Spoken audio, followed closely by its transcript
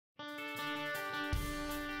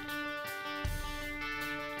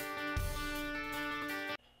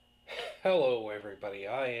Hello everybody,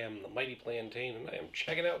 I am the Mighty Plantain and I am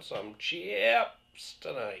checking out some chips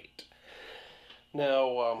tonight.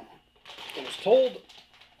 Now, I was told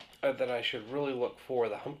that I should really look for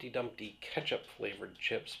the Humpty Dumpty ketchup flavored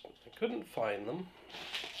chips. I couldn't find them.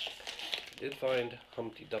 I did find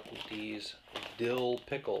Humpty Dumpty's dill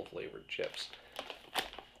pickle flavored chips.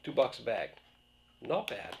 $2 a bag. Not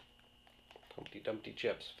bad. Humpty Dumpty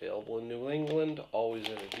chips, available in New England, always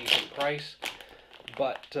at a decent price.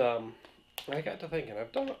 But I got to thinking,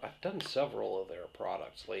 I've done several of their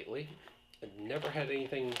products lately. I've never had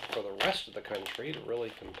anything for the rest of the country to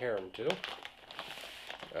really compare them to.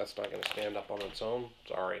 That's not going to stand up on its own.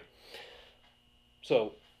 Sorry.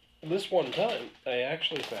 So this one time, I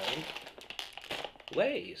actually found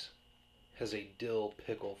Lay's has a dill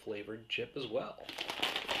pickle flavored chip as well,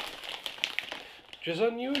 which is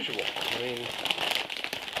unusual. I mean,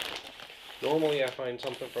 normally I find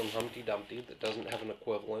something from Humpty Dumpty that doesn't have an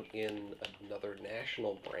equivalent in another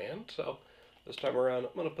national brand, so this time around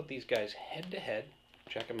I'm going to put these guys head to head,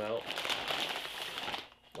 check them out,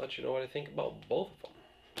 let you know what I think about both of them.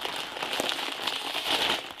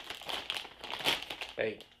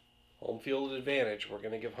 Hey, home field advantage, we're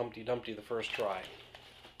going to give Humpty Dumpty the first try.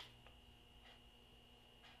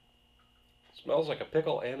 Smells like a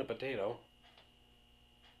pickle and a potato.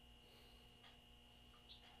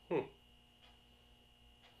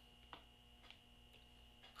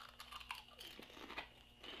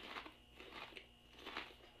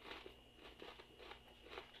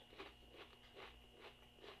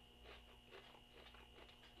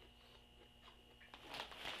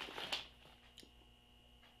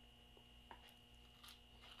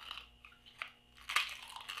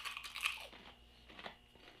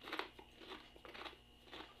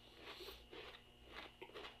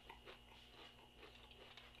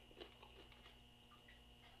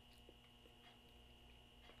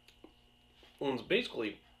 It's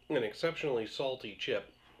basically an exceptionally salty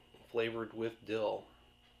chip flavored with dill.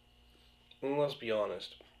 And let's be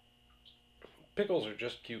honest, pickles are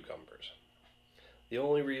just cucumbers. The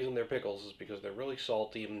only reason they're pickles is because they're really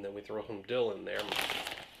salty and then we throw some dill in there.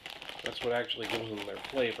 That's what actually gives them their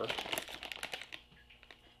flavor.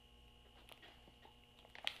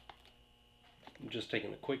 I'm just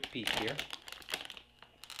taking a quick peek here.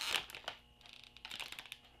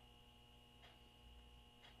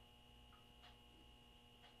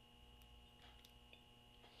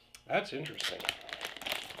 That's interesting.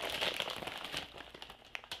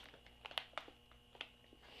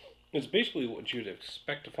 It's basically what you'd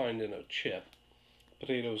expect to find in a chip.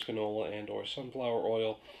 Potatoes, canola, and or sunflower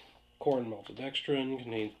oil, corn maltodextrin,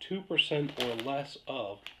 contains 2% or less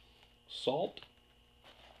of salt,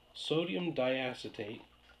 sodium diacetate,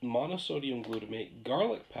 monosodium glutamate,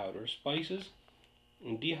 garlic powder, spices,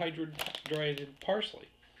 and dehydrated parsley.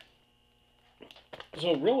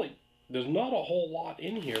 So really, there's not a whole lot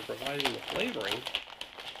in here providing the flavoring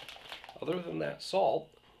other than that salt.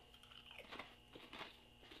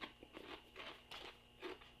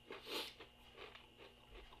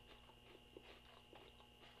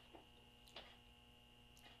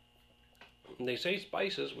 And they say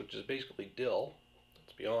spices, which is basically dill,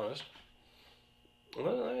 let's be honest.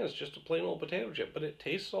 Well, it's just a plain old potato chip, but it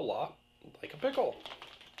tastes a lot like a pickle.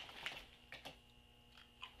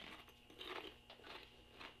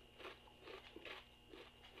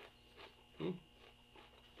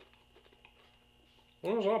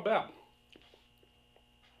 Well, it's not bad.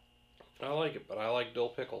 I like it, but I like dill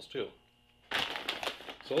pickles too.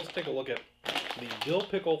 So let's take a look at the dill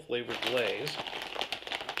pickle flavored Lay's.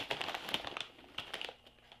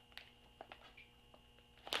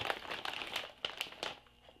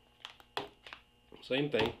 Same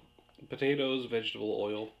thing. Potatoes, vegetable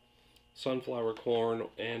oil, sunflower, corn,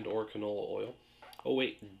 and or canola oil. Oh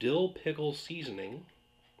wait, dill pickle seasoning,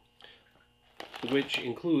 which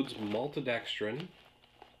includes maltodextrin,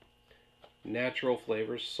 natural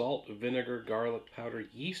flavors, salt, vinegar, garlic powder,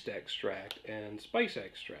 yeast extract, and spice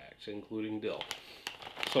extracts, including dill.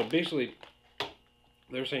 So basically,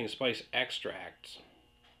 they're saying spice extracts,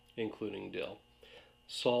 including dill.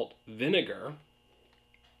 Salt, vinegar,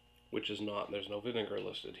 which is not, there's no vinegar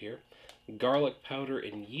listed here. Garlic powder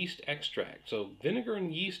and yeast extract. So vinegar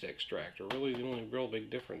and yeast extract are really the only real big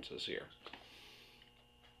differences here.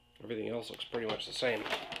 Everything else looks pretty much the same.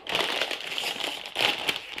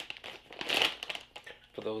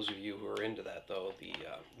 For those of you who are into that, though, the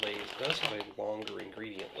Lay's does have a longer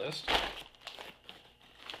ingredient list.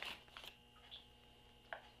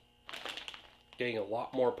 Getting a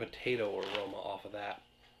lot more potato aroma off of that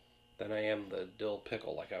than I am the dill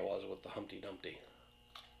pickle like I was with the Humpty Dumpty.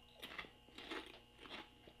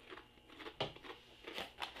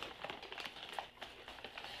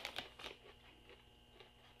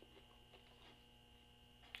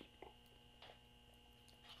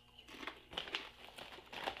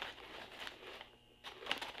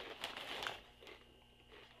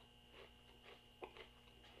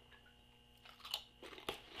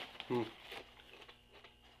 Hmm.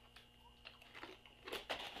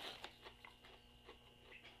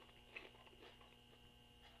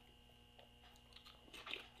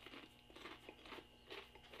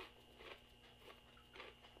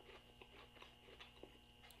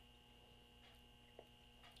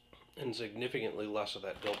 And significantly less of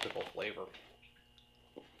that dill pickle flavor.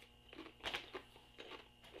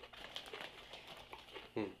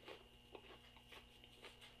 Hmm.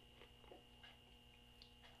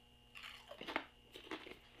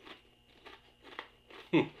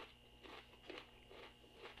 Hmm.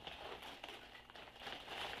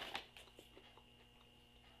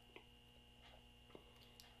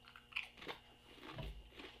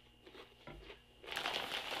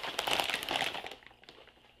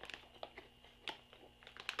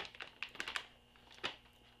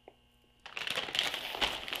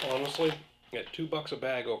 Honestly, at $2 a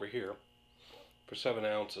bag over here for 7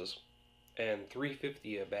 ounces, and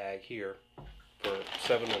 $3.50 a bag here for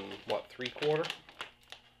 7 ounces.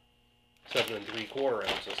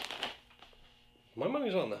 My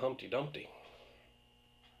money's on the Humpty Dumpty.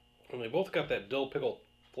 And they both got that dill pickle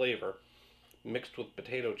flavor mixed with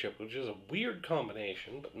potato chip, which is a weird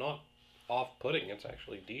combination, but not off-putting. It's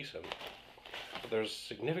actually decent. But there's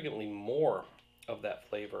significantly more of that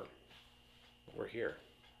flavor over here.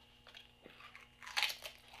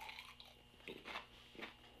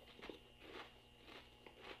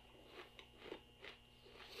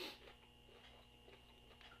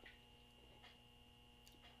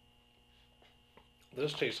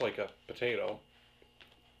 This tastes like a potato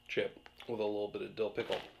chip with a little bit of dill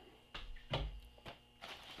pickle.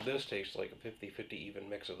 This tastes like a 50-50 even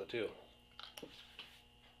mix of the two.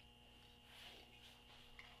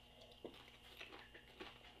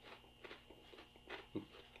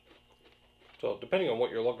 So depending on what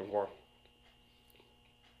you're looking for.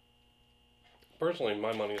 Personally,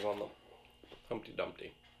 my money's on the Humpty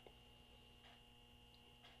Dumpty.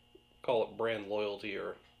 Call it brand loyalty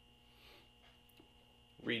or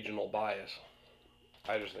regional bias.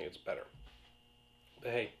 I just think it's better.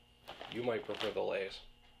 But hey, you might prefer the Lay's.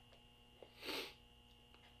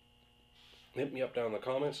 Hit me up down in the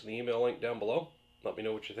comments and the email link down below. Let me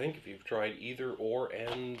know what you think if you've tried either or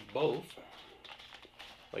and both.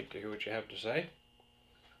 Like to hear what you have to say.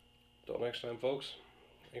 Until next time, folks,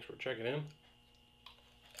 thanks for checking in.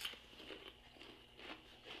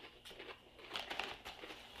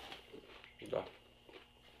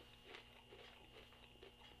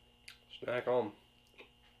 Snack on.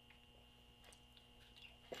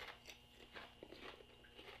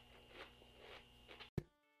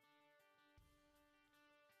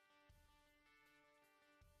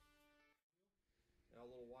 Now, a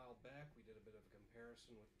little while back, we did a bit of a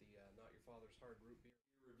comparison with the Not Your Father's Hard Root Beer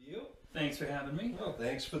review. Thanks for having me. Oh,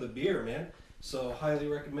 thanks for the beer, man. So, highly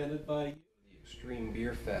recommended by you. The Extreme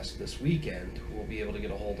Beer Fest this weekend. We'll be able to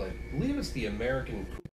get a hold of, I believe it's the American